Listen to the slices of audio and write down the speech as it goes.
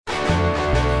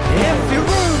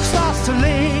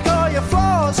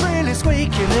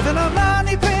live in a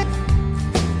money pit.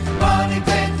 Money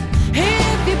pit.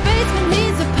 If your basement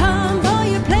needs a pump or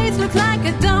your place looks like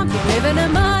a dump, you live in a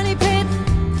money pit.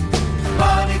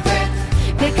 Money pit.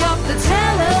 Pick up the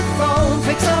telephone,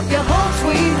 fix up your home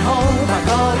sweet home by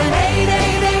calling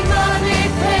 888 Money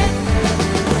Pit.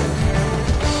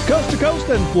 Coast to coast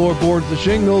and floorboards to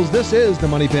shingles, this is the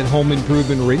Money Pit Home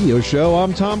Improvement Radio Show.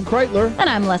 I'm Tom Kreitler. And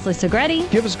I'm Leslie Segretti.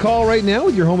 Give us a call right now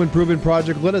with your home improvement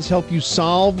project. Let us help you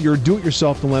solve your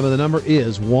do-it-yourself dilemma. The number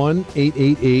is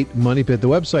 1-888-MONEYPIT. The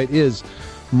website is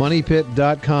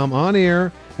moneypit.com, on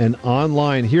air and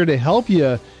online. Here to help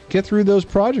you get through those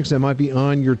projects that might be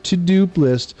on your to-do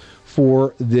list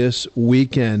for this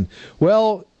weekend.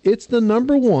 Well, it's the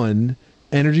number one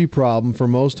energy problem for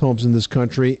most homes in this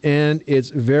country, and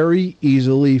it's very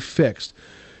easily fixed.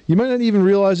 You might not even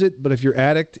realize it, but if your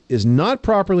attic is not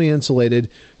properly insulated,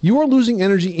 you are losing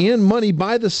energy and money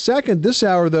by the second. This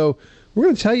hour, though, we're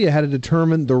going to tell you how to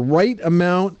determine the right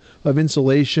amount of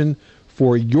insulation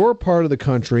for your part of the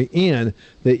country and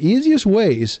the easiest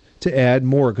ways to add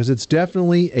more, because it's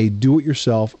definitely a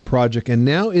do-it-yourself project. And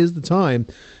now is the time,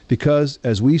 because,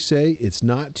 as we say, it's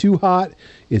not too hot,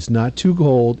 it's not too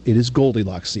cold, it is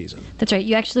Goldilocks season. That's right.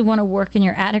 You actually want to work in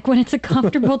your attic when it's a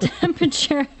comfortable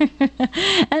temperature.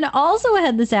 And also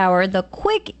ahead this hour, the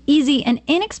quick, easy, and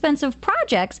inexpensive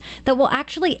projects that will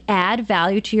actually add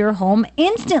value to your home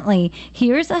instantly.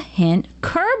 Here's a hint.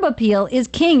 Curb appeal is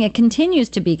king. It continues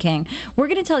to be king. We're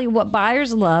going to tell you what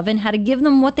buyers love and how to give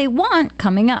them what they want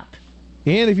coming up.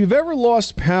 And if you've ever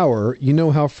lost power, you know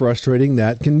how frustrating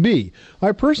that can be.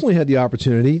 I personally had the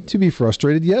opportunity to be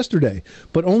frustrated yesterday,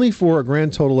 but only for a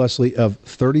grand total, Leslie, of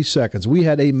 30 seconds. We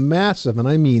had a massive, and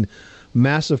I mean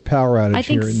massive power outage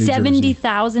here in New Jersey. I think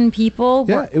 70,000 people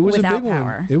were without a big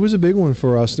power. One. It was a big one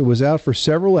for us. It was out for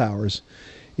several hours.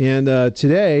 And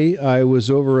today I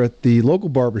was over at the local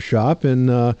barber shop, and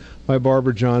my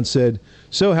barber, John, said,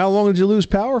 "So how long did you lose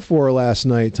power for last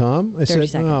night, Tom?" I said,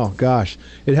 seconds. "Oh, gosh,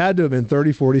 it had to have been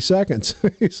 30, 40 seconds.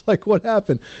 He's like, "What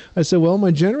happened?" I said, "Well, my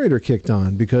generator kicked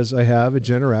on because I have a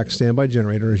Generac standby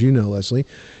generator, as you know, Leslie,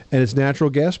 and it's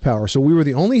natural gas power." So we were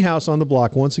the only house on the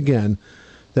block, once again,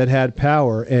 that had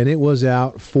power, and it was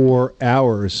out for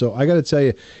hours. So I got to tell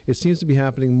you, it seems to be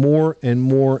happening more and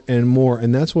more and more,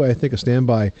 and that's why I think a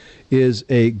standby is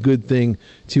a good thing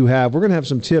to have. We're going to have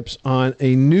some tips on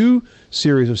a new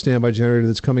series of standby generator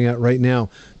that's coming out right now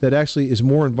that actually is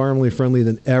more environmentally friendly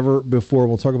than ever before.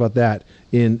 We'll talk about that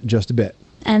in just a bit.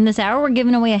 And this hour, we're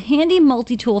giving away a handy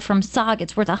multi-tool from SOG.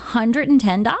 It's worth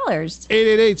 $110.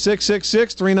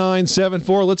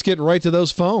 888-666-3974. Let's get right to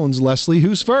those phones. Leslie,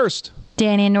 who's first?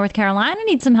 Danny in North Carolina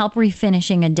needs some help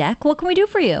refinishing a deck. What can we do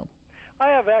for you? I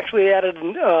have actually added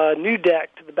a new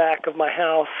deck to the back of my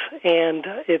house, and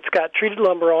it's got treated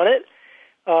lumber on it,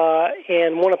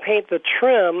 and want to paint the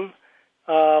trim,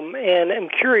 and I'm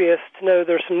curious to know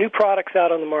there's some new products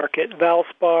out on the market.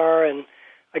 Valspar, and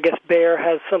I guess Behr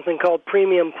has something called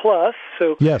Premium Plus,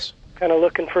 so yes, kind of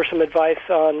looking for some advice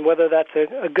on whether that's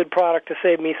a good product to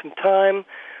save me some time,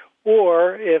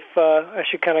 or if I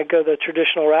should kind of go the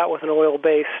traditional route with an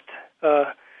oil-based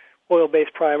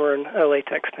primer and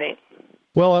latex paint.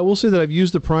 Well, I will say that I've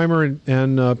used the primer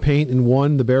and paint in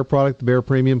one, the Behr product, the Behr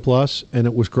Premium Plus, and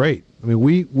it was great. I mean,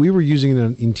 we were using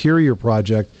an interior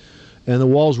project, and the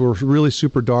walls were really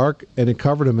super dark, and it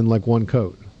covered them in like one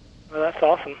coat. Well, that's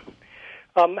awesome.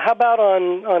 How about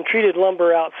on treated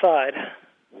lumber outside?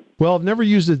 Well, I've never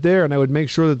used it there, and I would make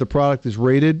sure that the product is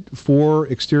rated for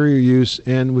exterior use.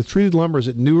 And with treated lumber, is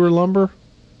it newer lumber?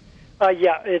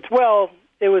 Yeah, it was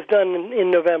done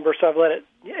in November, so I've let it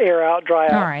air out, dry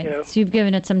out. All right, so you've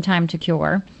given it some time to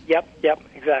cure. Yep,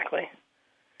 exactly.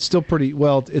 It's still pretty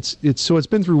well. It's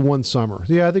been through one summer.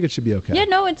 Yeah, I think it should be okay. Yeah,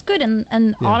 no, it's good, and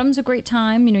yeah. Autumn's a great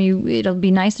time. You know, it'll be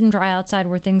nice and dry outside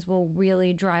where things will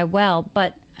really dry well.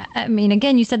 But I mean,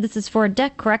 again, you said this is for a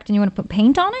deck, correct? And you want to put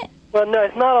paint on it? Well, no,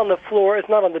 it's not on the floor. It's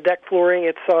not on the deck flooring.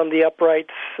 It's on the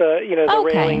uprights, the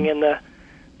railing and the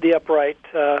upright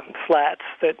slats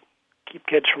that keep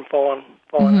kids from falling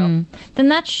out. Then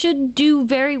that should do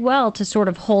very well to sort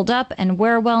of hold up and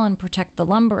wear well and protect the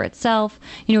lumber itself.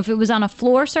 You know, if it was on a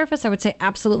floor surface, I would say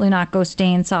absolutely not go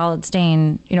solid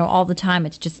stain, all the time.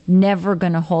 It's just never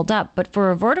going to hold up. But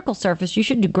for a vertical surface, you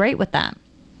should do great with that.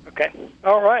 Okay.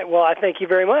 All right. Well, I thank you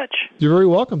very much. You're very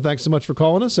welcome. Thanks so much for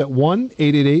calling us at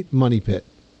 1-888-MONEYPIT.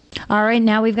 All right.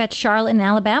 Now we've got Charlotte in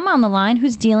Alabama on the line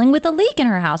who's dealing with a leak in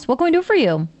her house. What can we do for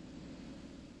you?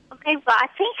 Okay. Well, I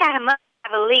think I must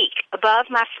have a leak above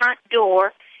my front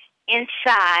door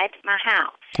inside my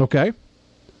house. Okay.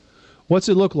 What's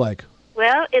it look like?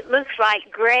 Well, it looks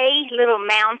like gray little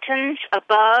mountains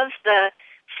above the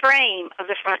frame of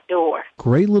the front door.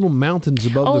 Gray little mountains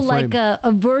above the frame. like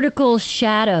a vertical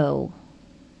shadow.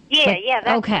 Yeah,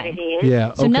 that's Okay. what it is.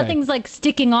 Yeah, So okay. nothing's like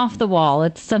sticking off the wall.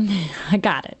 It's something. I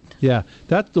got it. Yeah,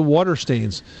 that's the water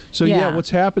stains. So Yeah. what's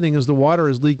happening is the water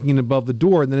is leaking in above the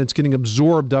door, and then it's getting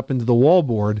absorbed up into the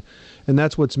wallboard, and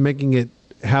that's what's making it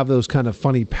have those kind of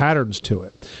funny patterns to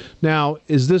it. Now,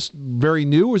 is this very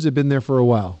new, or has it been there for a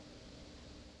while?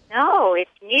 No, it's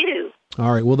new.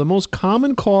 All right. Well, the most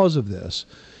common cause of this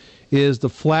is the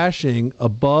flashing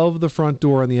above the front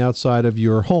door on the outside of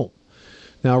your home.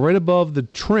 Now, right above the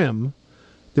trim,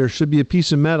 there should be a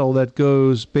piece of metal that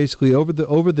goes basically over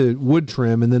the wood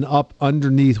trim and then up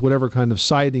underneath whatever kind of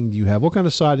siding you have. What kind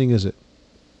of siding is it?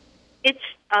 It's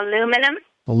aluminum.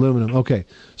 Aluminum. Okay.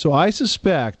 So I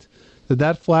suspect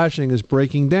that flashing is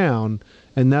breaking down,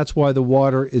 and that's why the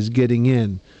water is getting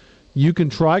in. You can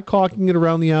try caulking it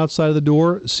around the outside of the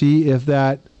door, see if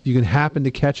you can happen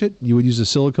to catch it. You would use a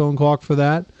silicone caulk for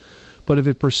that. But if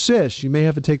it persists, you may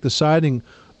have to take the siding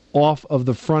off of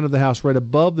the front of the house right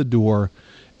above the door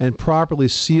and properly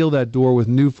seal that door with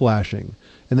new flashing.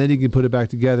 And then you can put it back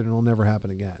together and it'll never happen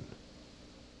again.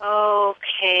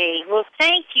 Okay. Well,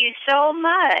 thank you so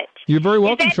much. You're very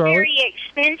welcome, Is that Charlotte. very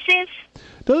expensive?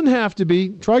 Doesn't have to be.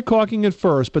 Try caulking it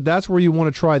first, but that's where you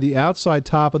want to try the outside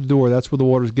top of the door. That's where the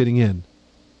water's getting in.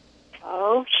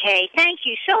 Okay. Thank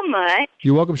you so much.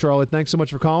 You're welcome, Charlotte. Thanks so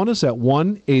much for calling us at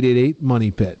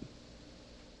 1-888-MONEY-PIT.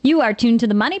 You are tuned to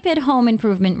the Money Pit Home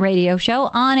Improvement Radio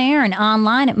Show on air and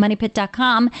online at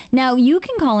moneypit.com. Now, you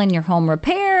can call in your home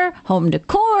repair, home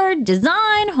decor,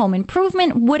 design, home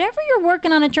improvement, whatever you're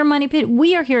working on at your Money Pit,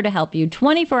 we are here to help you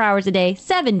 24 hours a day,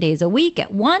 7 days a week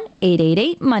at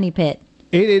 1-888-MONEY-PIT.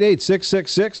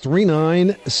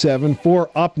 888-666-3974.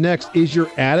 Up next, is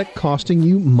your attic costing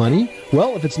you money?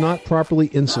 Well, if it's not properly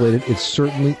insulated, it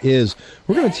certainly is.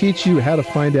 We're going to teach you how to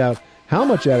find out how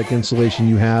much attic insulation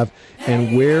you have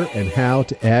and where and how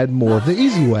to add more the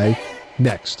easy way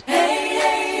next.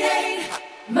 888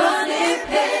 Money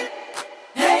Pit.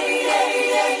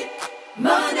 888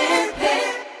 Money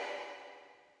Pit.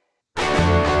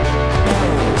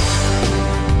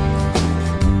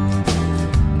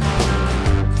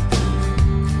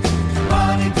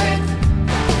 Money Pit.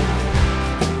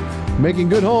 Making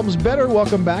good homes better.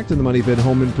 Welcome back to the Money Pit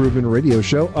Home Improvement Radio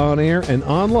Show on air and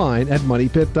online at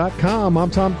moneypit.com.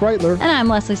 I'm Tom Kreitler. And I'm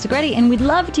Leslie Segretti, and we'd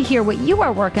love to hear what you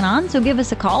are working on, so give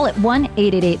us a call at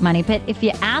 1-888-MONEY-PIT. If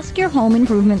you ask your home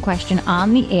improvement question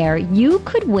on the air, you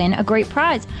could win a great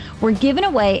prize. We're giving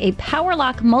away a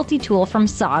PowerLock multi-tool from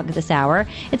SOG this hour.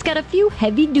 It's got a few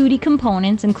heavy-duty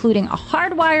components, including a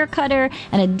hardwire cutter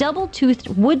and a double-toothed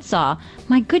wood saw.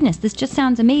 My goodness, this just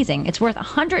sounds amazing. It's worth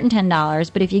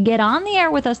 $110, but if you get on the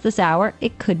air with us this hour,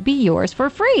 it could be yours for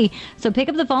free. So pick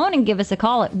up the phone and give us a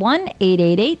call at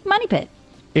 1-888-MONEY-PIT.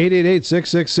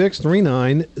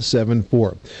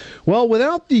 888-666-3974. Well,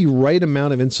 without the right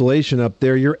amount of insulation up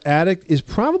there, your attic is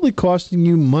probably costing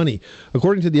you money.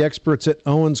 According to the experts at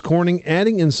Owens Corning,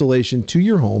 adding insulation to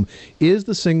your home is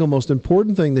the single most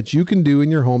important thing that you can do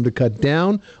in your home to cut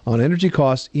down on energy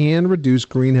costs and reduce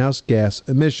greenhouse gas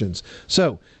emissions.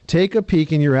 So, take a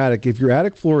peek in your attic. If your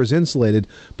attic floor is insulated,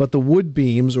 but the wood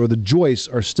beams or the joists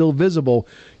are still visible,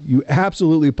 you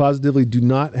absolutely positively do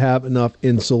not have enough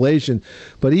insulation.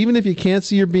 But even if you can't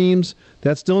see your beams,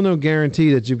 that's still no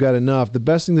guarantee that you've got enough. The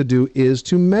best thing to do is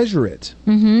to measure it.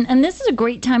 And this is a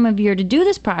great time of year to do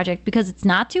this project because it's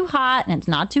not too hot and it's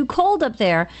not too cold up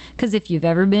there. Because if you've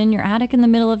ever been in your attic in the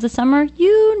middle of the summer,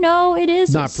 you know it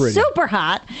is Not pretty. super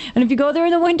hot. And if you go there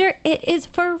in the winter, it is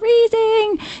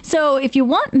freezing. So if you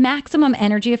want maximum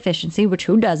energy efficiency, which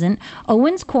who doesn't,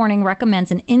 Owens Corning recommends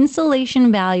an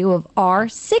insulation value of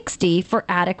R60 for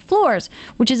attic floors,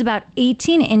 which is about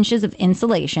 18 inches of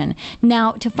insulation.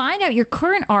 Now, to find out your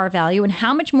current R value and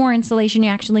how much more insulation you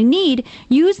actually need,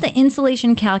 use the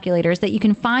insulation calculators that you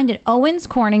can find at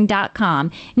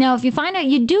owenscorning.com. Now, if you find out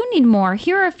you do need more,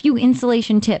 here are a few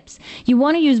insulation tips. You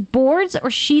want to use boards or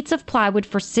sheets of plywood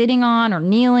for sitting on or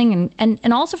kneeling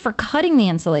and also for cutting the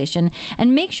insulation.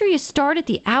 And make sure you start at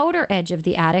the outer edge of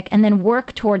the attic and then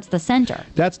work towards the center.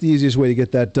 That's the easiest way to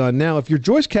get that done. Now, if your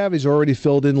joist cavities are already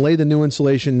filled in, lay the new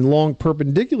insulation in long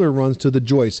perpendicular runs to the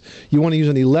joists. You want to use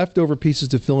any leftover pieces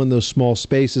to fill in those small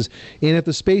spaces. And if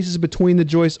the spaces between the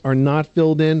joists are not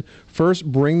filled in, first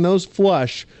bring those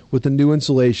flush with the new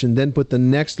insulation, then put the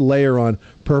next layer on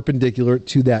perpendicular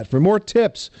to that. For more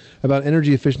tips about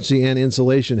energy efficiency and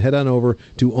insulation, head on over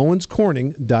to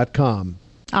owenscorning.com.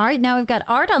 All right, now we've got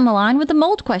Art on the line with a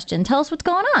mold question. Tell us what's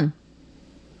going on.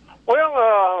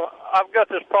 Well, I've got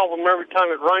this problem every time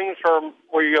it rains or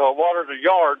we water the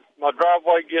yard. My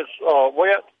driveway gets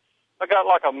wet, I got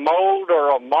like a mold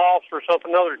or a moss or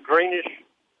something, another greenish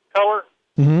color,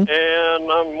 Mm-hmm.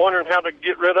 and I'm wondering how to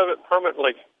get rid of it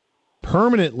permanently.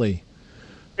 Permanently.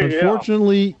 Yeah.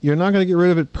 Unfortunately, you're not going to get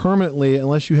rid of it permanently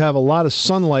unless you have a lot of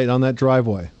sunlight on that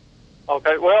driveway.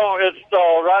 Okay, well, it's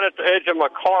right at the edge of my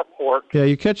carport. Yeah,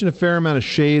 you're catching a fair amount of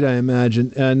shade, I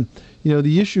imagine. And,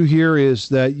 the issue here is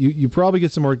that you probably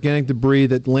get some organic debris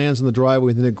that lands in the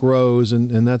driveway and then it grows,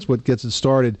 and that's what gets it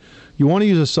started. You want to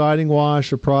use a siding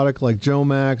wash, a product like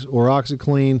Jomax or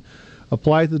OxyClean.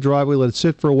 Apply it to the driveway, let it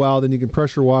sit for a while, then you can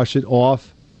pressure wash it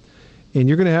off. And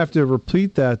you're going to have to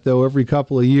repeat that, though, every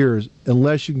couple of years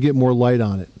unless you can get more light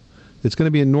on it. It's going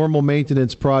to be a normal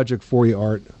maintenance project for you,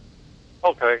 Art.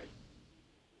 Okay.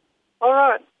 All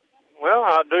right. Well,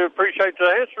 I do appreciate the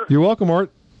answer. You're welcome,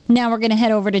 Art. Now we're going to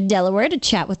head over to Delaware to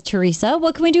chat with Teresa.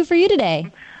 What can we do for you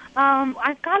today?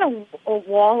 I've got a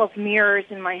wall of mirrors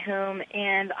in my home,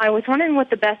 and I was wondering what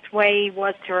the best way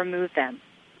was to remove them.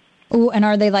 Ooh, and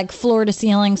are they like floor to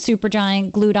ceiling, super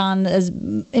giant, glued on, as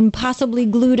impossibly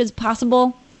glued as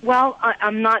possible? Well,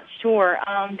 I'm not sure.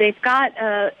 They've got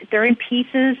they're in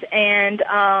pieces, and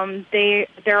there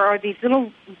are these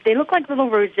little. They look like little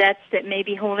rosettes that may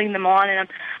be holding them on, and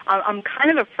I'm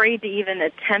kind of afraid to even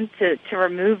attempt to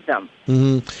remove them.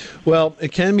 Mm-hmm. Well,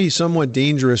 it can be somewhat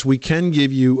dangerous. We can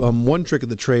give you one trick of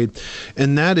the trade,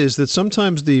 and that is that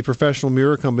sometimes the professional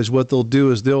mirror companies, what they'll do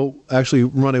is they'll actually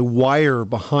run a wire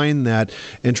behind that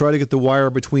and try to get the wire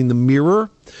between the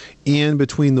mirror and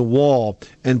between the wall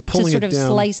and pulling it down. To sort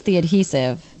of slice the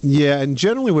adhesive. Yeah, and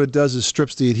generally what it does is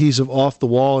strips the adhesive off the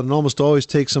wall, and it almost always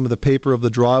takes some of the paper of the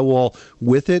drywall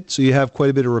with it, so you have quite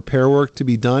a bit of repair work to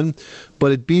be done,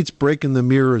 but it beats breaking the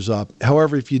mirrors up.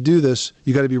 However, if you do this,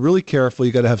 you got to be really careful.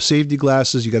 You got to have safety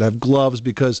glasses, you got to have gloves,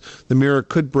 because the mirror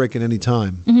could break at any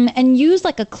time. Mm-hmm. And use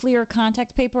like a clear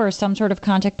contact paper or some sort of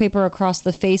contact paper across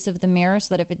the face of the mirror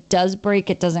so that if it does break,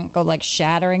 it doesn't go like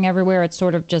shattering everywhere. It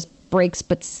sort of just breaks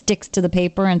but sticks to the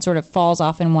paper and sort of falls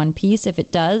off in one piece if it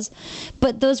does.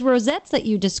 But those rosettes that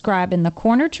you describe in the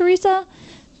corner, Teresa,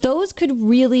 those could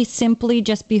really simply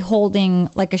just be holding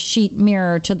like a sheet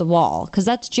mirror to the wall, because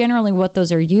that's generally what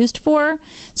those are used for.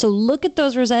 So look at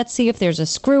those rosettes, see if there's a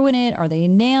screw in it. Are they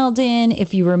nailed in?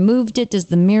 If you removed it, does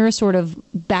the mirror sort of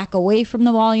back away from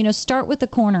the wall? Start with the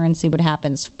corner and see what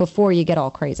happens before you get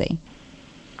all crazy.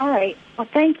 All right. Well,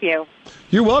 thank you.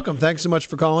 You're welcome. Thanks so much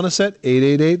for calling us at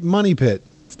 888-MONEY-PIT.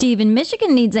 Steve in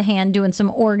Michigan needs a hand doing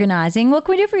some organizing. What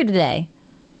can we do for you today?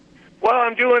 Well,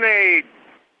 I'm doing a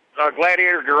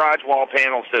Gladiator garage wall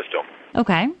panel system.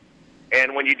 Okay.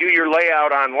 And when you do your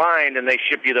layout online, and they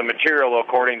ship you the material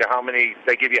according to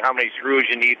they give you how many screws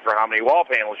you need for how many wall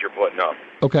panels you're putting up.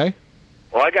 Okay.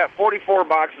 Well, I got 44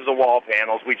 boxes of wall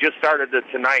panels. We just started it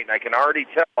tonight, and I can already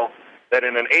tell that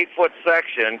in an 8-foot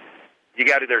section, you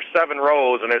got either 7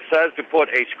 rows, and it says to put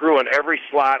a screw in every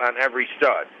slot on every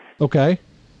stud. Okay.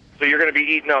 So you're going to be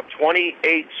eating up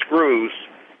 28 screws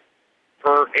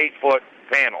per 8-foot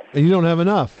panel. And you don't have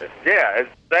enough. Yeah. Is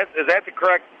that the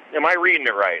correct? Am I reading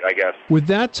it right, I guess? With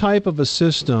that type of a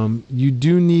system, you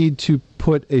do need to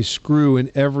put a screw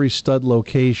in every stud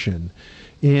location.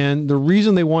 And the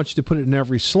reason they want you to put it in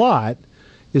every slot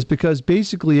is because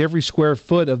basically every square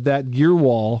foot of that gear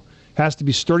wall has to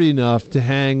be sturdy enough to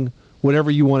hang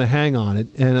whatever you want to hang on it.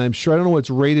 And I'm sure, I don't know what it's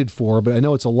rated for, but I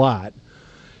know it's a lot.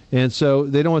 And so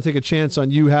they don't want to take a chance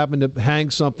on you having to hang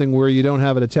something where you don't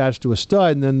have it attached to a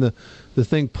stud, and then the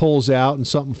thing pulls out and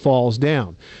something falls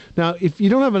down. Now, if you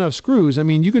don't have enough screws,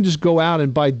 you can just go out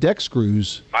and buy deck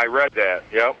screws. I read that,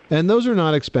 yep. And those are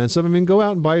not expensive. Go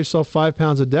out and buy yourself 5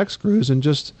 pounds of deck screws and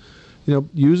just,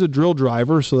 use a drill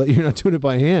driver so that you're not doing it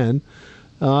by hand,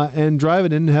 and drive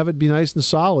it in and have it be nice and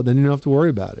solid, and you don't have to worry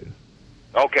about it.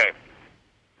 Okay.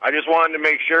 I just wanted to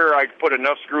make sure I put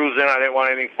enough screws in. I didn't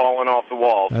want anything falling off the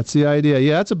wall. That's the idea.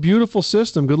 Yeah, that's a beautiful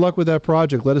system. Good luck with that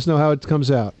project. Let us know how it comes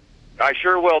out. I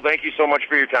sure will. Thank you so much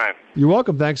for your time. You're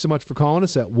welcome. Thanks so much for calling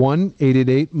us at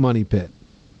 1-888-MONEY-PIT.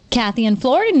 Kathy in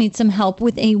Florida needs some help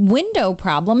with a window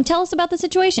problem. Tell us about the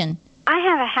situation. I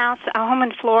have a home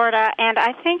in Florida, and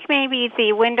I think maybe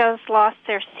the windows lost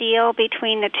their seal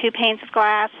between the 2 panes of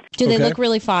glass. Do they look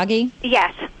really foggy?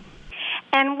 Yes.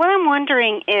 And what I'm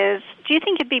wondering is, do you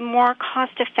think it'd be more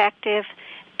cost-effective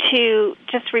to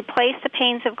just replace the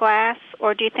panes of glass,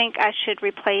 or do you think I should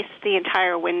replace the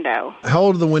entire window? How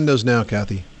old are the windows now,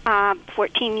 Kathy?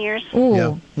 14 years.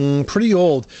 Ooh. Yeah, pretty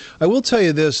old. I will tell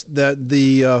you this, that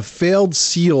the failed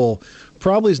seal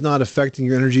probably is not affecting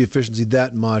your energy efficiency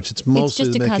that much. It's mostly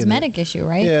It's just a cosmetic issue,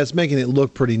 right? Yeah, it's making it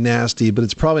look pretty nasty, but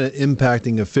it's probably not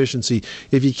impacting efficiency.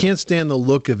 If you can't stand the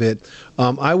look of it,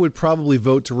 I would probably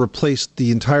vote to replace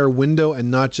the entire window and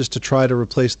not just to try to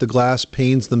replace the glass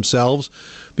panes themselves,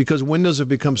 because windows have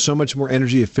become so much more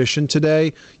energy efficient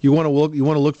today. You want to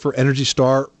look for Energy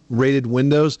Star rated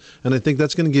windows, and I think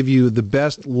that's going to give you the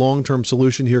best long-term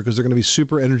solution here, because they're going to be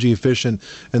super energy efficient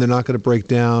and they're not going to break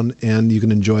down, and you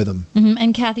can enjoy them. Mm-hmm.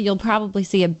 And Kathy, you'll probably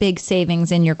see a big savings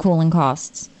in your cooling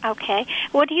costs. Okay.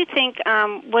 What do you think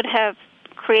would have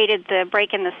created the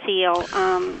break in the seal?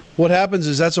 What happens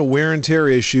is that's a wear and tear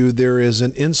issue. There is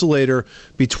an insulator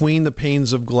between the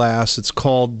panes of glass. It's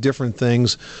called different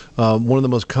things. One of the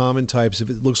most common types, if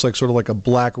it looks like sort of like a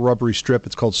black rubbery strip,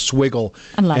 it's called swiggle.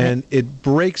 I love and it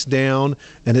breaks down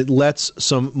and it lets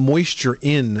some moisture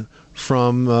in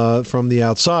from the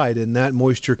outside, and that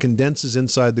moisture condenses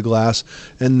inside the glass,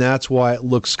 and that's why it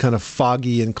looks kind of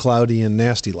foggy and cloudy and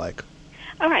nasty like.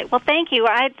 All right. Well, thank you.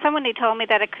 I had someone who told me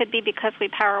that it could be because we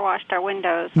power washed our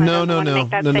windows. No,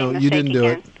 you didn't do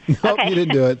it. Nope, Okay. you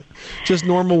didn't do it. Just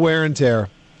normal wear and tear.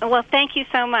 Well, thank you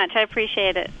so much. I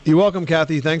appreciate it. You're welcome,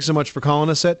 Kathy. Thanks so much for calling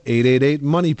us at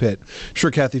 888-MONEY-PIT. Sure,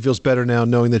 Kathy feels better now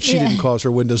knowing that she didn't cause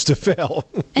her windows to fail.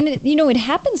 And, it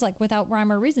happens like without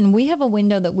rhyme or reason. We have a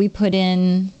window that we put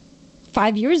in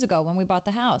 5 years ago when we bought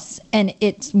the house, and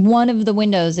it's one of the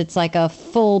windows. It's like a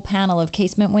full panel of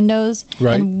casement windows,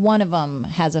 right, and one of them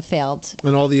has a failed.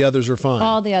 And all the others are fine.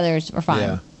 All the others are fine.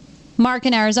 Yeah. Mark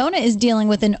in Arizona is dealing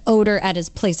with an odor at his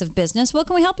place of business. What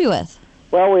can we help you with?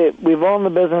 Well, we've owned the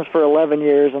business for 11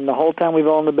 years, and the whole time we've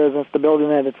owned the business, the building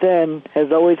that it's in has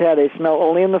always had a smell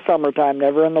only in the summertime,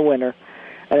 never in the winter.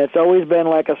 And it's always been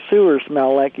like a sewer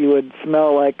smell, like you would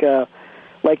smell the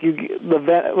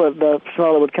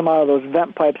smell that would come out of those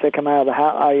vent pipes that come out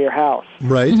of your house.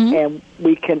 Right.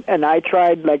 Mm-hmm. And I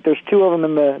tried, like, there's two of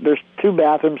them there's two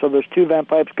bathrooms, so there's two vent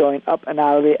pipes going up and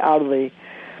out of the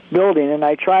building, and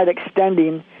I tried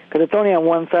extending, because it's only on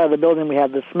one side of the building we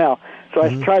have the smell. So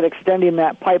I tried extending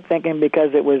that pipe, thinking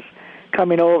because it was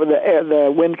coming over the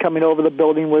wind coming over the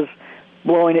building was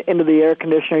blowing it into the air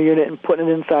conditioner unit and putting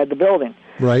it inside the building.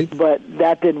 Right. But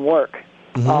that didn't work.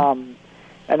 Mm-hmm.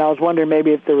 And I was wondering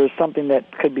maybe if there was something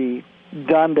that could be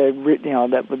done to,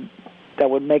 that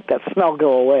would make that smell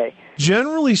go away.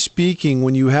 Generally speaking,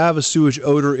 when you have a sewage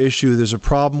odor issue, there's a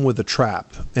problem with the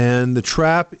trap, and the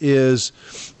trap is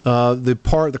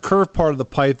the curved part of the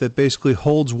pipe that basically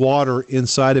holds water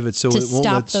inside of it, so it won't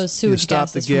stop those sewage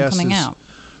gases from coming out,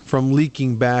 from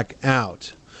leaking back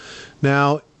out.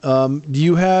 Now, do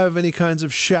you have any kinds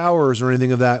of showers or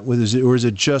anything of that, or is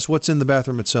it just what's in the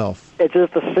bathroom itself? It's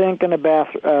just a sink and a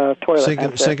toilet. Sink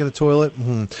and a toilet?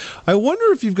 Mm-hmm. I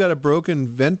wonder if you've got a broken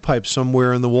vent pipe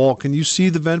somewhere in the wall. Can you see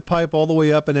the vent pipe all the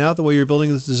way up and out the way your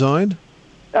building is designed?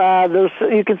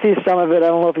 You can see some of it. I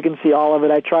don't know if you can see all of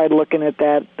it. I tried looking at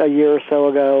that a year or so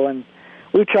ago, and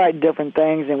we've tried different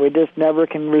things, and we just never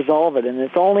can resolve it. And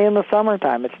it's only in the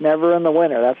summertime. It's never in the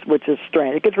winter. Which is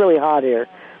strange. It gets really hot here.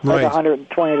 Like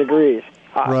 120 degrees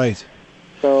hot. Right.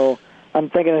 So I'm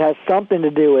thinking it has something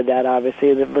to do with that,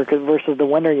 obviously, versus the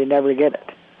winter, you never get it.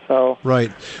 So.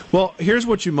 Right. Well, here's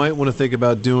what you might want to think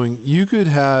about doing. You could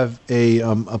have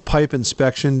a pipe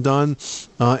inspection done,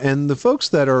 and the folks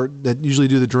that usually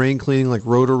do the drain cleaning, like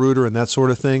Roto-Rooter and that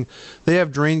sort of thing, they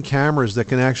have drain cameras that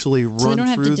can actually run through these pipes. So they don't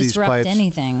have to disrupt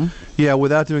anything. Yeah,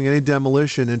 without doing any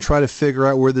demolition, and try to figure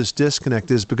out where this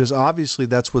disconnect is, because obviously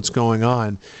that's what's going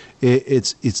on.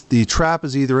 It's the trap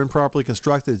is either improperly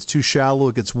constructed, it's too shallow,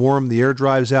 it gets warm, the air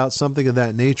drives out, something of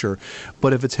that nature.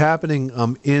 But if it's happening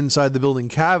inside the building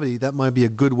cavity, that might be a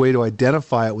good way to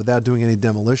identify it without doing any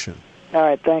demolition. All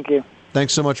right, thank you.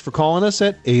 Thanks so much for calling us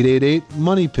at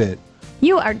 888-MONEY-PIT.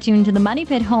 You are tuned to the Money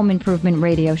Pit Home Improvement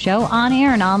Radio Show, on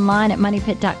air and online at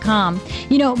MoneyPit.com.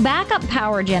 Backup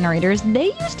power generators,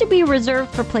 they used to be reserved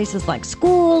for places like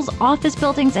schools, office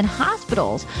buildings, and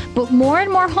hospitals. But more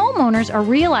and more homeowners are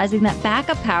realizing that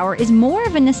backup power is more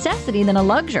of a necessity than a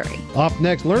luxury. Up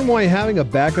next, learn why having a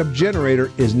backup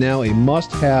generator is now a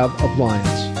must-have appliance.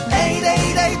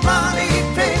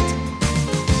 888-MONEY-PIT.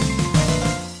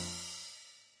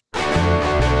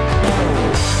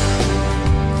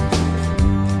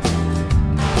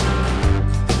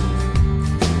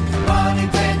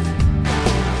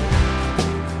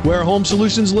 Where home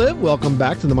solutions live. Welcome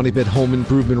back to the Money Pit Home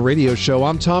Improvement Radio Show.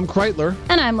 I'm Tom Kreitler.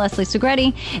 And I'm Leslie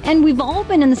Segretti. And we've all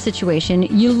been in the situation.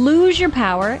 You lose your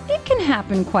power. It can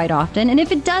happen quite often. And if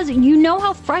it does, you know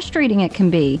how frustrating it can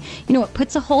be. You know, it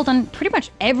puts a hold on pretty much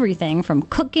everything from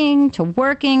cooking to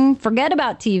working. Forget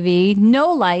about TV, no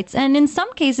lights. And in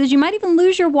some cases, you might even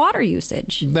lose your water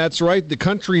usage. That's right. The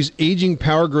country's aging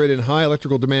power grid and high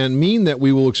electrical demand mean that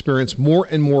we will experience more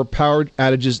and more power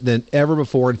outages than ever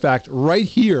before. In fact, right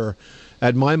here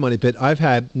at my Money Pit, I've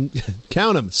had,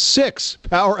 count them, 6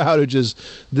 power outages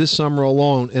this summer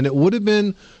alone, and it would have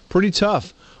been pretty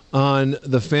tough on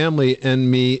the family and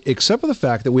me, except for the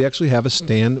fact that we actually have a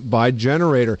standby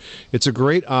generator. It's a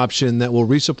great option that will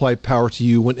resupply power to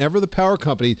you whenever the power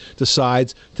company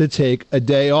decides to take a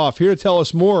day off. Here to tell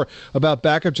us more about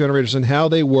backup generators and how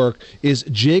they work is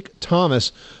Jake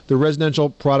Thomas, the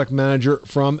residential product manager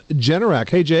from Generac.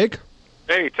 Hey, Jake.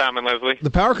 Hey, Tom and Leslie. The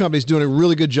power company's doing a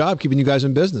really good job keeping you guys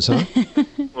in business, huh?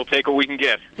 We'll take what we can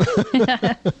get.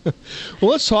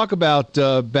 Well, let's talk about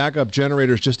backup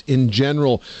generators just in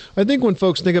general. I think when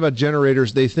folks think about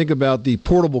generators, they think about the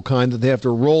portable kind that they have to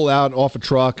roll out off a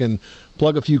truck and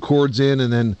plug a few cords in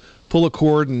and then pull a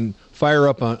cord and fire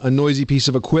up a noisy piece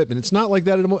of equipment. It's not like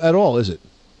that at all, is it?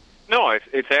 No,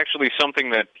 it's actually something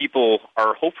that people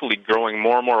are hopefully growing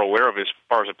more and more aware of as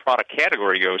far as a product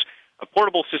category goes. A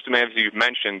portable system, as you've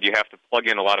mentioned, you have to plug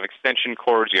in a lot of extension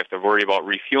cords. You have to worry about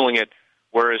refueling it.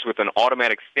 Whereas with an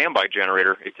automatic standby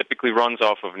generator, it typically runs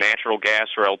off of natural gas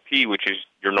or LP, which is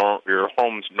your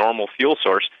home's normal fuel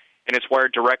source, and it's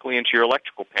wired directly into your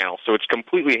electrical panel. So it's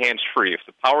completely hands-free. If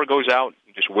the power goes out,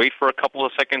 you just wait for a couple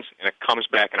of seconds, and it comes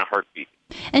back in a heartbeat.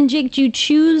 And Jake, do you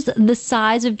choose the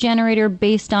size of generator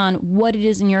based on what it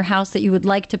is in your house that you would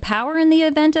like to power in the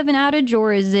event of an outage,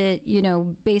 or is it,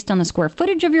 based on the square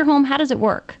footage of your home? How does it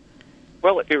work?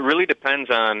 Well, it really depends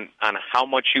on how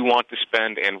much you want to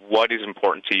spend and what is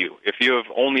important to you. If you have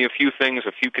only a few things,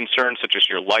 a few concerns, such as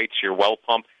your lights, your well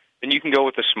pump, then you can go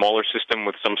with a smaller system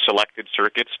with some selected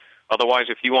circuits. Otherwise,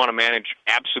 if you want to manage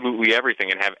absolutely everything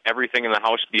and have everything in the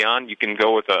house beyond, you can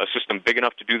go with a system big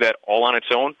enough to do that all on its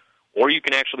own. Or you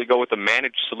can actually go with a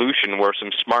managed solution where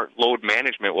some smart load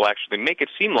management will actually make it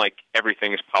seem like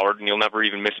everything is powered and you'll never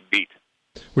even miss a beat.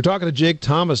 We're talking to Jake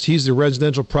Thomas. He's the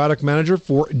residential product manager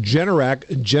for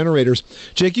Generac Generators.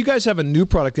 Jake, you guys have a new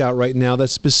product out right now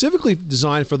that's specifically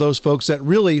designed for those folks that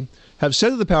really have said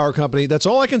to the power company, that's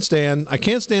all I can stand. I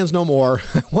can't stand no more.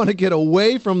 I want to get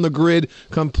away from the grid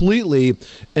completely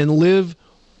and live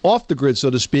off the grid, so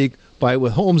to speak,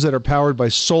 with homes that are powered by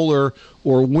solar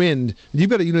or wind. You've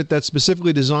got a unit that's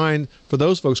specifically designed for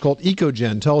those folks called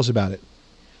EcoGen. Tell us about it.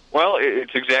 Well,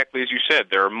 it's exactly as you said.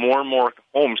 There are more and more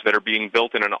homes that are being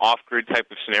built in an off-grid type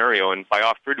of scenario, and by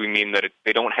off-grid we mean that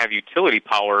they don't have utility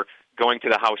power going to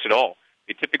the house at all.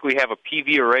 They typically have a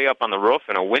PV array up on the roof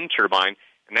and a wind turbine,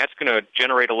 and that's going to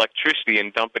generate electricity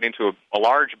and dump it into a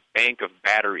large bank of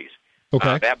batteries.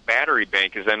 Okay. That battery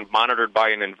bank is then monitored by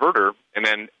an inverter and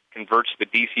then converts the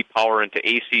DC power into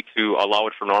AC to allow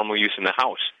it for normal use in the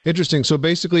house. Interesting. So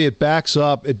basically it backs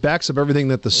up everything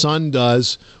that the sun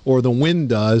does or the wind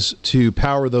does to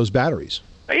power those batteries.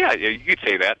 Yeah, you could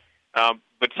say that.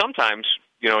 But sometimes,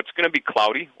 it's going to be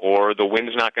cloudy or the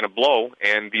wind's not going to blow,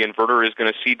 and the inverter is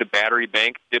going to see the battery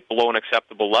bank dip below an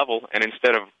acceptable level, and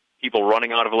instead of people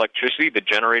running out of electricity, the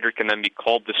generator can then be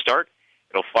called to start.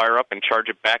 It'll fire up and charge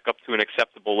it back up to an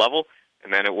acceptable level,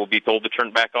 and then it will be told to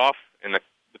turn back off, and the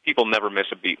people never miss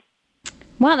a beat.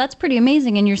 Wow, that's pretty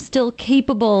amazing. And you're still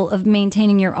capable of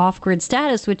maintaining your off-grid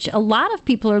status, which a lot of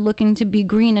people are looking to be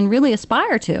green and really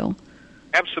aspire to.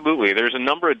 Absolutely. There's a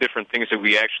number of different things that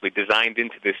we actually designed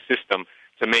into this system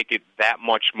to make it that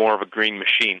much more of a green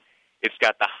machine. It's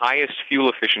got the highest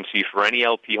fuel efficiency for any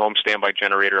LP home standby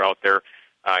generator out there.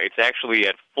 It's actually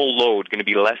at full load going to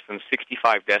be less than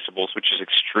 65 decibels, which is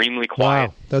extremely quiet.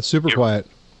 Wow, that's super quiet.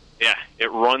 Yeah,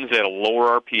 it runs at a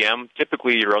lower RPM.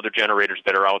 Typically, your other generators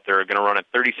that are out there are going to run at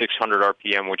 3,600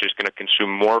 RPM, which is going to consume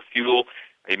more fuel,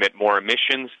 emit more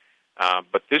emissions.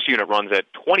 But this unit runs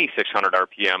at 2,600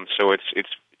 RPM, so it's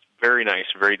very nice,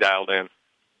 very dialed in.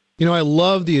 I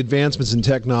love the advancements in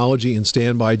technology and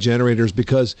standby generators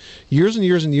because years and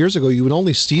years and years ago, you would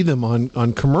only see them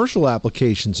on commercial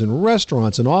applications in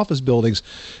restaurants and office buildings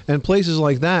and places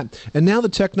like that. And now the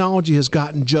technology has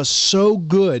gotten just so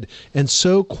good and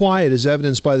so quiet, as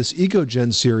evidenced by this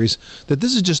EcoGen series, that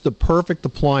this is just the perfect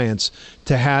appliance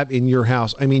to have in your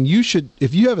house. I mean,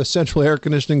 if you have a central air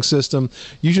conditioning system,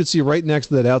 you should see right next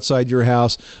to that outside your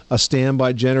house a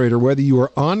standby generator, whether you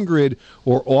are on-grid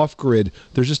or off-grid.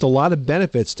 There's just a lot of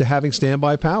benefits to having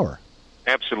standby power.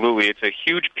 Absolutely. It's a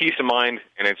huge peace of mind,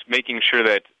 and it's making sure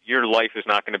that your life is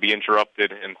not going to be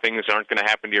interrupted and things aren't going to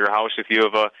happen to your house. If you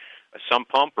have a sump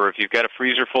pump or if you've got a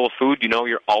freezer full of food, you know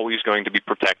you're always going to be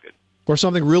protected. Or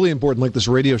something really important like this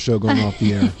radio show going off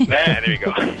the air. There you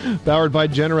go. Powered by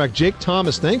Generac. Jake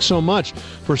Thomas, thanks so much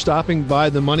for stopping by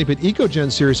the Money Pit EcoGen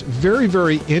series. Very,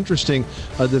 very interesting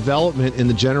development in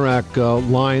the Generac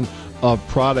line of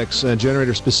products,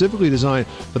 generators specifically designed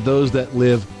for those that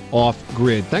live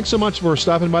off-grid. Thanks so much for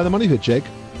stopping by the Money Pit, Jake.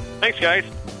 Thanks, guys.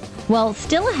 Well,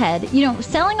 still ahead,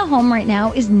 selling a home right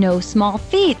now is no small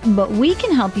feat, but we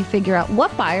can help you figure out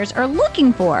what buyers are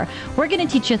looking for. We're going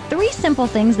to teach you 3 simple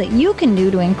things that you can do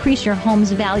to increase your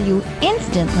home's value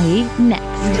instantly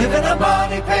next. Live in a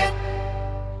money pit.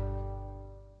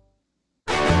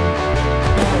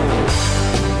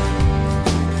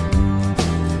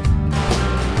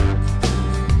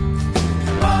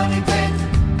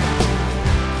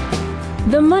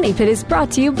 The Money Pit is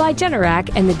brought to you by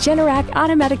Generac and the Generac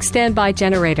Automatic Standby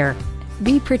Generator.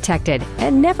 Be protected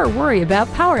and never worry about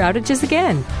power outages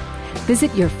again.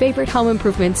 Visit your favorite home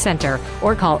improvement center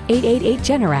or call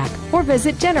 888-GENERAC or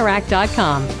visit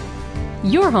Generac.com.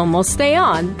 Your home will stay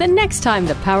on the next time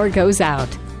the power goes out.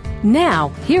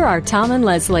 Now, here are Tom and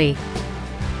Leslie.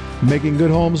 Making good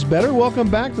homes better.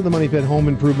 Welcome back to the Money Pit Home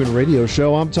Improvement Radio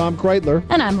Show. I'm Tom Kreitler.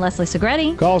 And I'm Leslie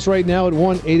Segretti. Call us right now at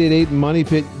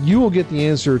 1-888-MONEY-PIT. You will get the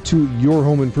answer to your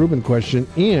home improvement question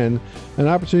and an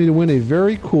opportunity to win a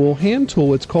very cool hand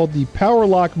tool. It's called the Power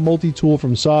Lock Multi-Tool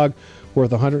from SOG, worth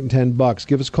 $110.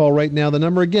 Give us a call right now. The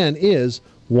number again is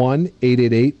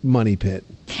 1-888-MONEY-PIT.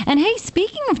 And hey,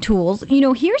 speaking of tools,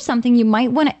 here's something you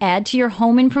might want to add to your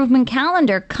home improvement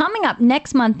calendar. Coming up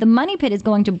next month, the Money Pit is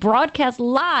going to broadcast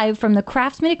live from the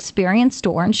Craftsman Experience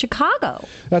store in Chicago.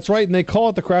 That's right, and they call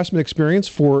it the Craftsman Experience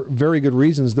for very good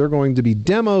reasons. They're going to be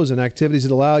demos and activities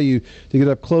that allow you to get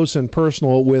up close and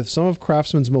personal with some of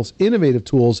Craftsman's most innovative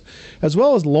tools, as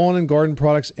well as lawn and garden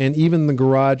products and even the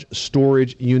garage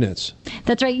storage units.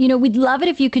 That's right. We'd love it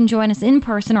if you can join us in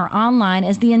person or online,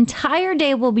 as the entire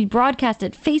day will be broadcast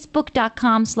at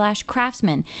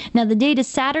facebook.com/craftsman. Now, the date is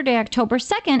Saturday, October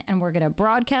 2nd, and we're going to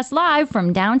broadcast live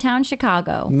from downtown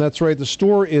Chicago. And that's right. The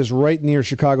store is right near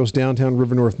Chicago's downtown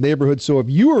River North neighborhood. So if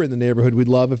you are in the neighborhood, we'd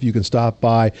love if you can stop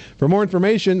by. For more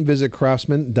information, visit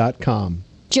craftsman.com.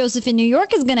 Joseph in New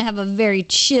York is going to have a very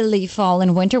chilly fall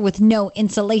and winter with no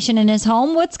insulation in his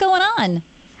home. What's going on?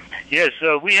 Yes,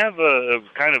 we have a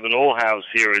kind of an old house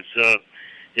here. It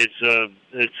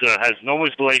has no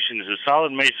insulation. It's a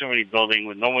solid masonry building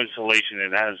with no insulation.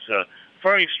 It has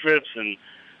furring strips and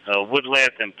wood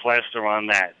lath and plaster on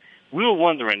that. We were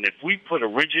wondering if we put a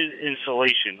rigid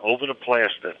insulation over the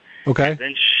plaster, okay, and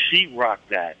then sheetrock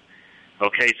that,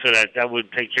 okay, so that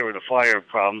would take care of the fire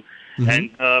problem, and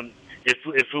if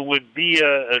it would be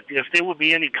if there would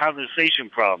be any condensation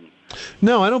problem.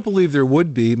 No, I don't believe there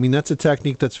would be. I mean, that's a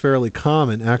technique that's fairly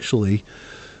common, actually.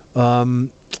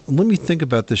 Let me think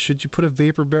about this. Should you put a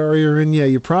vapor barrier in? Yeah,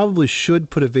 you probably should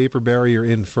put a vapor barrier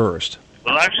in first.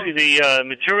 Well, actually, the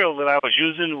material that I was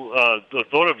using,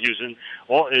 thought of using,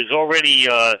 is already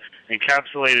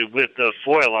encapsulated with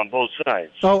foil on both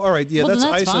sides. Oh, all right. Yeah, Well,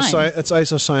 that's that's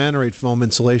isocyanurate foam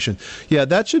insulation. Yeah,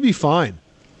 that should be fine.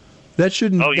 That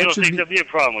shouldn't. Oh, you don't think there'll be a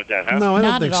problem with that, huh? No, I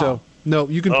don't Not think at so. all. No,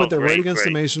 you can put that right against the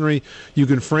masonry. You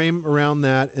can frame around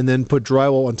that and then put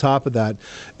drywall on top of that,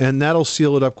 and that'll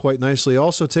seal it up quite nicely.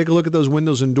 Also, take a look at those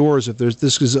windows and doors.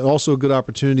 This is also a good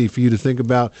opportunity for you to think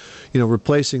about,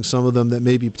 replacing some of them that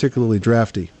may be particularly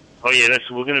drafty. Oh yeah,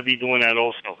 we're going to be doing that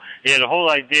also. Yeah, the whole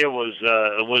idea was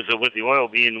with the oil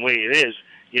being the way it is,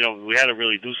 we had to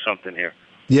really do something here.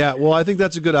 Yeah, well, I think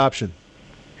that's a good option.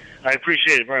 I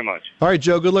appreciate it very much. All right,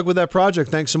 Joe, good luck with that project.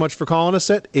 Thanks so much for calling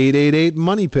us at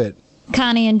 888-MONEY-PIT.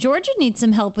 Connie in Georgia needs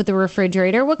some help with the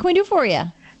refrigerator. What can we do for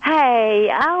you? Hey,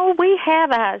 we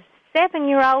have a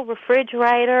 7-year-old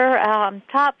refrigerator,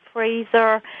 top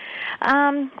freezer.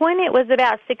 When it was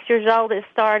about 6 years old, it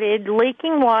started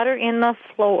leaking water in the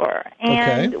floor.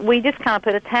 And we just kind of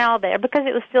put a towel there because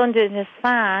it was still doing just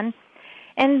fine.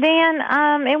 And then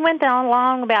it went on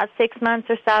along about 6 months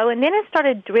or so, and then it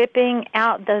started dripping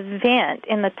out the vent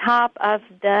in the top of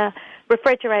the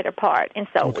refrigerator part. And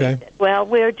so we said, well,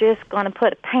 we're just going to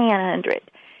put a pan under it.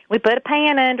 We put a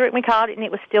pan under it, and we called it, and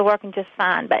it was still working just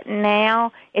fine. But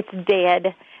now it's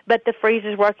dead. But the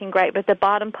freezer's working great, but the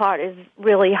bottom part is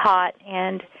really hot.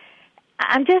 And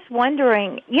I'm just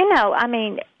wondering,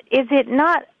 is it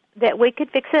not that we could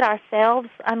fix it ourselves?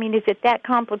 I mean, is it that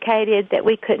complicated that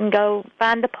we couldn't go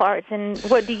find the parts? And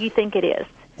what do you think it is?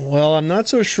 Well, I'm not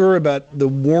so sure about the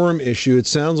warm issue. It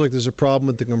sounds like there's a problem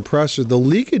with the compressor. The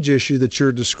leakage issue that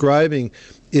you're describing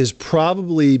is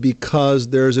probably because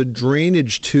there's a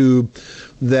drainage tube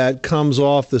that comes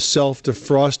off the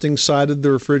self-defrosting side of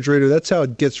the refrigerator. That's how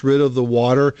it gets rid of the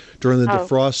water during the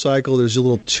defrost cycle. There's a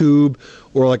little tube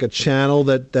or like a channel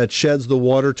that sheds the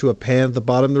water to a pan at the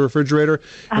bottom of the refrigerator.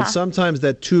 And sometimes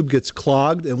that tube gets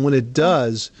clogged, and when it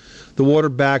does, the water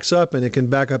backs up, and it can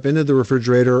back up into the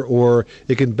refrigerator, or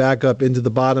it can back up into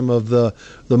the bottom of the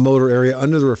motor area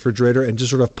under the refrigerator and just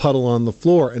sort of puddle on the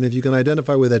floor. And if you can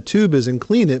identify where that tube is and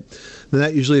clean it, then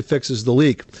that usually fixes the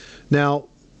leak. Now,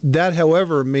 that,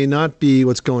 however, may not be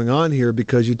what's going on here,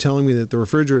 because you're telling me that the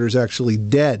refrigerator is actually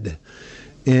dead.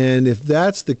 And if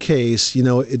that's the case,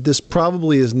 this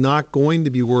probably is not going to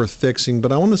be worth fixing.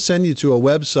 But I want to send you to a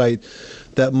website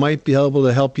that might be able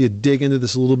to help you dig into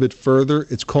this a little bit further.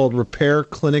 It's called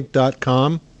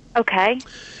repairclinic.com. Okay.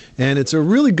 And it's a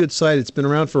really good site. It's been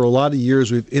around for a lot of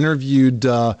years. We've interviewed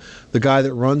the guy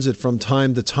that runs it from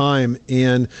time to time,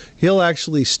 and he'll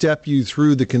actually step you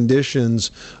through the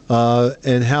conditions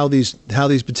and how these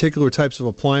particular types of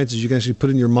appliances, you can actually put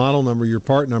in your model number, your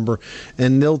part number,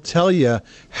 and they'll tell you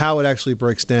how it actually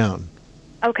breaks down.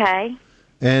 Okay.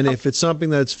 And if it's something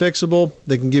that's fixable,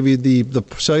 they can give you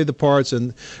sell you the parts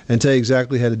and tell you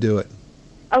exactly how to do it.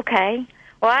 Okay.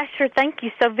 Well, I sure thank you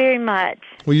so very much.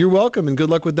 Well, you're welcome, and good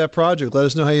luck with that project. Let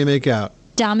us know how you make out.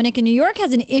 Dominic in New York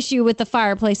has an issue with the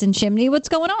fireplace and chimney. What's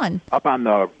going on? Up on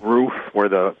the roof where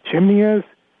the chimney is,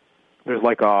 there's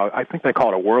like I think they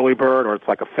call it a whirlybird, or it's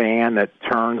like a fan that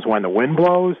turns when the wind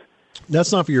blows.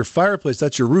 That's not for your fireplace.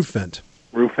 That's your roof vent.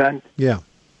 Roof vent? Yeah.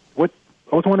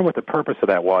 I was wondering what the purpose of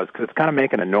that was, because it's kind of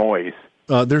making a noise.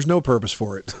 There's no purpose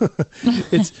for it.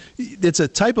 It's a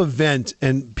type of vent,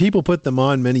 and people put them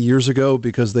on many years ago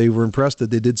because they were impressed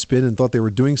that they did spin and thought they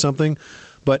were doing something.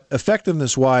 But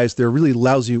effectiveness-wise, they're really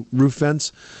lousy roof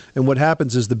vents. And what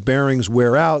happens is the bearings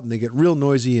wear out, and they get real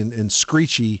noisy and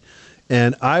screechy.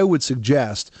 And I would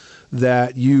suggest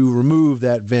that you remove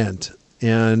that vent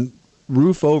and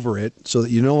roof over it so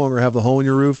that you no longer have the hole in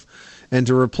your roof. And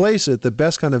to replace it, the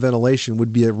best kind of ventilation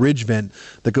would be a ridge vent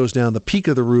that goes down the peak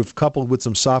of the roof, coupled with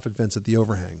some soffit vents at the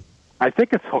overhang. I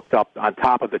think it's hooked up on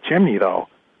top of the chimney, though.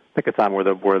 I think it's on where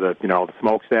the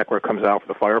smokestack where it comes out for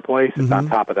the fireplace. It's on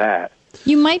top of that.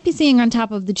 You might be seeing on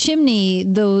top of the chimney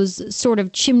those sort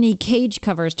of chimney cage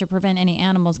covers to prevent any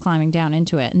animals climbing down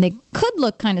into it, and they could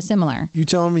look kind of similar. You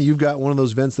telling me you've got one of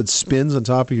those vents that spins on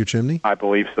top of your chimney? I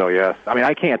believe so, yes. I mean,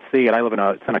 I can't see it. I live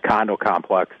it's in a condo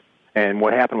complex. And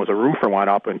what happened was a roofer went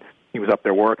up, and he was up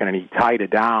there working, and he tied it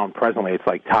down. Presently, it's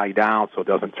like tied down so it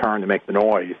doesn't turn to make the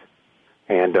noise.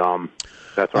 And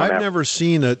that's what I've never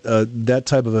seen that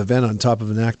type of event on top of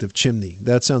an active chimney.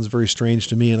 That sounds very strange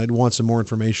to me, and I'd want some more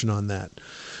information on that.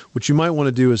 What you might want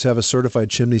to do is have a certified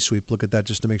chimney sweep look at that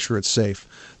just to make sure it's safe.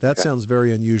 That sounds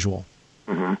very unusual.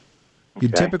 Mm-hmm. You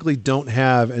typically don't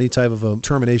have any type of a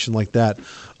termination like that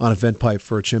on a vent pipe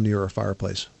for a chimney or a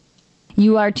fireplace.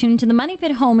 You are tuned to the Money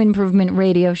Pit Home Improvement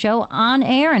Radio Show on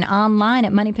air and online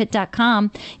at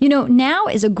moneypit.com. Now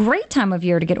is a great time of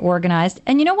year to get organized.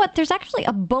 And you know what? There's actually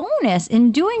a bonus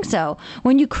in doing so.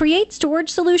 When you create storage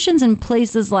solutions in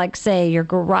places like, say, your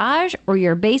garage or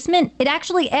your basement, it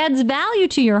actually adds value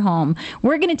to your home.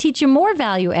 We're going to teach you more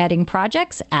value-adding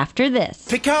projects after this.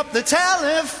 Pick up the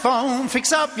telephone,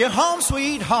 fix up your home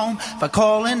sweet home by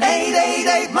calling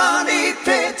 888 Money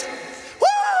Pit.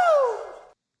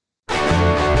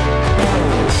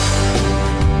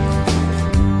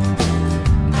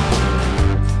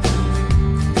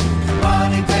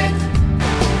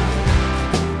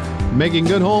 Making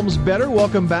good homes better.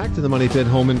 Welcome back to the Money Pit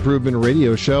Home Improvement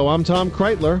Radio Show. I'm Tom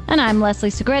Kreitler. And I'm Leslie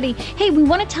Segretti. Hey, we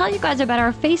want to tell you guys about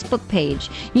our Facebook page.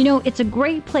 It's a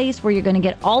great place where you're going to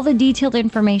get all the detailed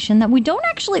information that we don't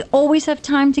actually always have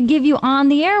time to give you on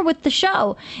the air with the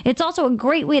show. It's also a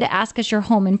great way to ask us your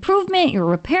home improvement, your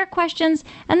repair questions,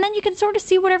 and then you can sort of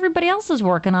see what everybody else is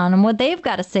working on and what they've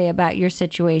got to say about your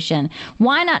situation.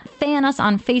 Why not fan us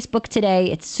on Facebook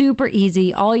today? It's super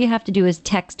easy. All you have to do is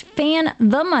text FAN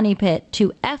the Money Pit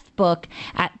to FBook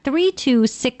at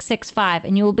 32665,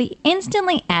 and you will be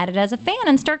instantly added as a fan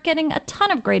and start getting a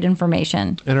ton of great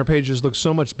information. And our pages look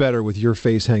so much better with your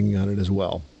face hanging on it as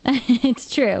well.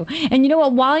 It's true. And you know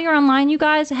what? While you're online, you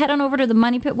guys, head on over to the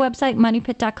Money Pit website,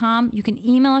 moneypit.com. You can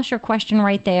email us your question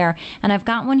right there. And I've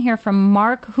got one here from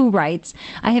Mark, who writes,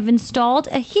 I have installed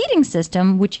a heating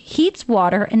system which heats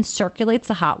water and circulates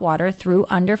the hot water through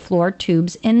underfloor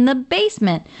tubes in the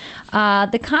basement.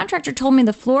 The contractor told me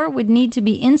the floor would need to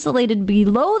be insulated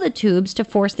below the tubes to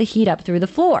force the heat up through the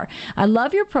floor. I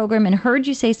love your program and heard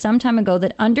you say some time ago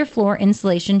that underfloor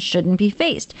insulation shouldn't be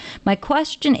faced. My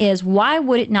question is, why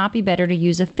would it not be better to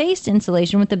use a faced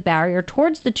insulation with a barrier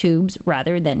towards the tubes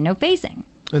rather than no facing?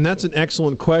 And that's an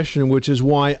excellent question, which is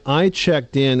why I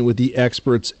checked in with the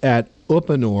experts at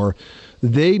Uponor.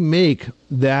 They make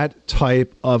that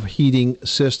type of heating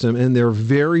system, and they're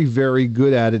very, very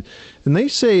good at it. And they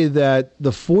say that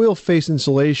the foil face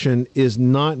insulation is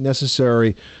not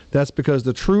necessary. That's because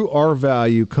the true R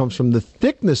value comes from the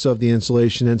thickness of the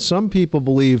insulation, and some people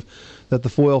believe that the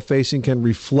foil facing can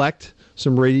reflect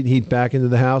some radiant heat back into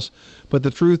the house. But the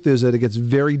truth is that it gets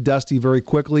very dusty very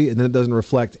quickly, and then it doesn't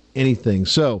reflect anything.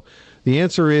 So the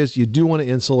answer is you do want to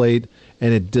insulate,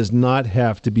 and it does not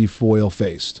have to be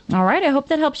foil-faced. All right, I hope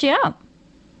that helps you out.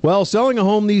 Well, selling a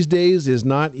home these days is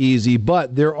not easy,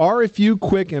 but there are a few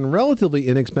quick and relatively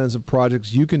inexpensive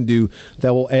projects you can do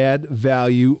that will add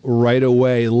value right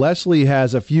away. Leslie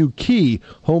has a few key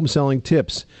home selling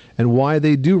tips and why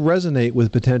they do resonate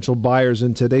with potential buyers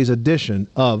in today's edition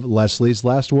of Leslie's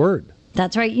Last Word.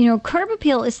 That's right. You know, curb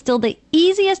appeal is still the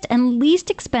easiest and least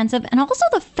expensive and also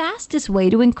the fastest way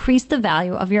to increase the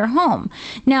value of your home.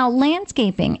 Now,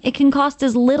 landscaping, it can cost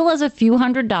as little as a few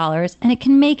 $100s, and it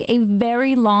can make a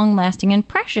very long-lasting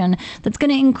impression that's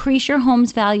going to increase your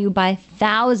home's value by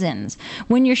thousands.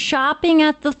 When you're shopping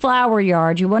at the flower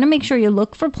yard, you want to make sure you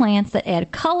look for plants that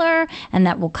add color and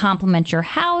that will complement your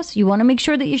house. You want to make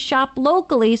sure that you shop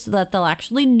locally so that they'll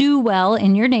actually do well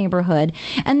in your neighborhood.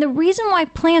 And the reason why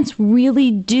plants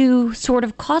really do sort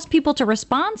of cause people to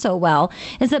respond so well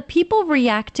is that people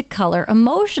react to color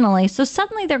emotionally, so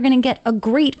suddenly they're going to get a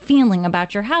great feeling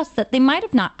about your house that they might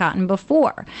have not gotten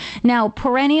before. Now,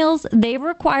 perennials, they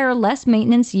require less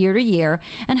maintenance year to year,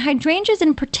 and hydrangeas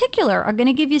in particular are going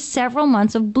to give you several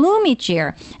months of bloom each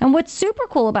year. And what's super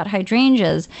cool about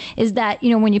hydrangeas is that, you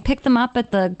know, when you pick them up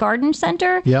at the garden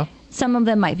center, some of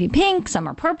them might be pink, some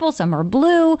are purple, some are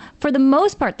blue. For the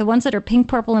most part, the ones that are pink,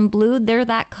 purple, and blue, they're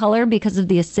that color because of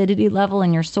the acidity level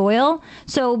in your soil.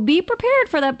 So be prepared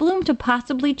for that bloom to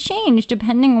possibly change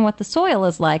depending on what the soil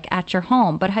is like at your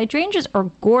home. But hydrangeas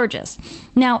are gorgeous.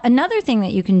 Now, another thing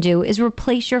that you can do is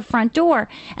replace your front door,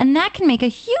 and that can make a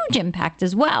huge impact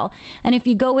as well. And if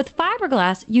you go with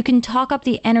fiberglass, you can talk up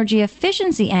the energy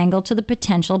efficiency angle to the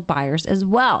potential buyers as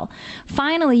well.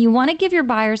 Finally, you want to give your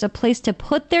buyers a place to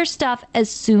put their stuff as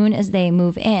soon as they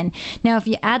move in. Now, if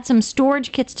you add some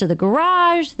storage kits to the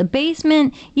garage, the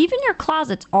basement, even your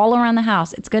closets all around the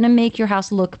house, it's going to make your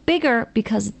house look bigger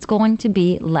because it's going to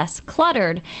be less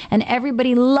cluttered. And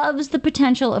everybody loves the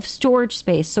potential of storage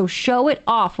space, so show it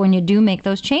off when you do make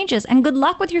those changes, and good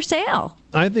luck with your sale.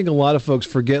 I think a lot of folks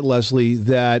forget, Leslie,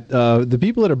 that the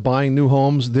people that are buying new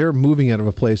homes, they're moving out of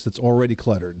a place that's already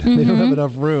cluttered. Mm-hmm. They don't have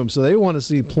enough room, so they want to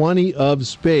see plenty of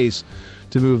space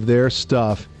to move their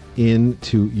stuff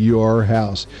into your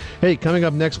house. Hey, coming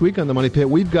up next week on The Money Pit,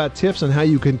 we've got tips on how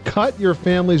you can cut your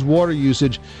family's water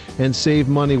usage and save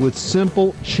money with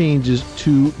simple changes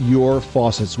to your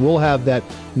faucets. We'll have that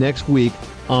next week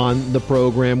on the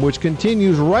program, which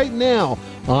continues right now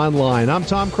online. I'm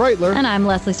Tom Kreitler. And I'm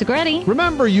Leslie Segretti.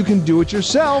 Remember, you can do it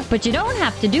yourself, but you don't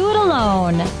have to do it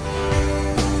alone.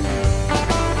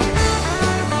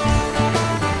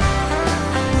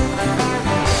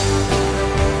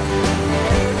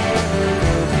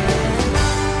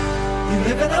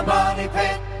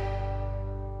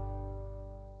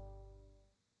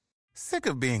 Sick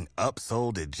of being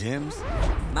upsold at gyms?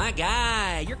 My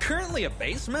guy, you're currently a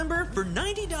base member? For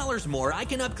 $90 more, I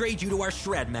can upgrade you to our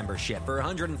Shred membership. For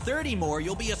 $130 more,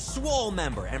 you'll be a Swole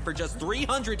member. And for just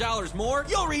 $300 more,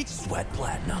 you'll reach Sweat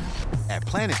Platinum. At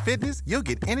Planet Fitness, you'll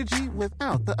get energy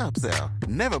without the upsell.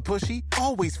 Never pushy,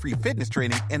 always free fitness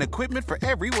training and equipment for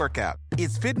every workout.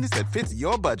 It's fitness that fits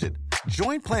your budget.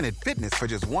 Join Planet Fitness for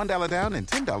just $1 down and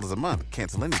 $10 a month.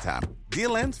 Cancel anytime.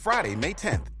 Deal ends Friday, May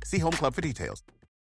 10th. See Home Club for details.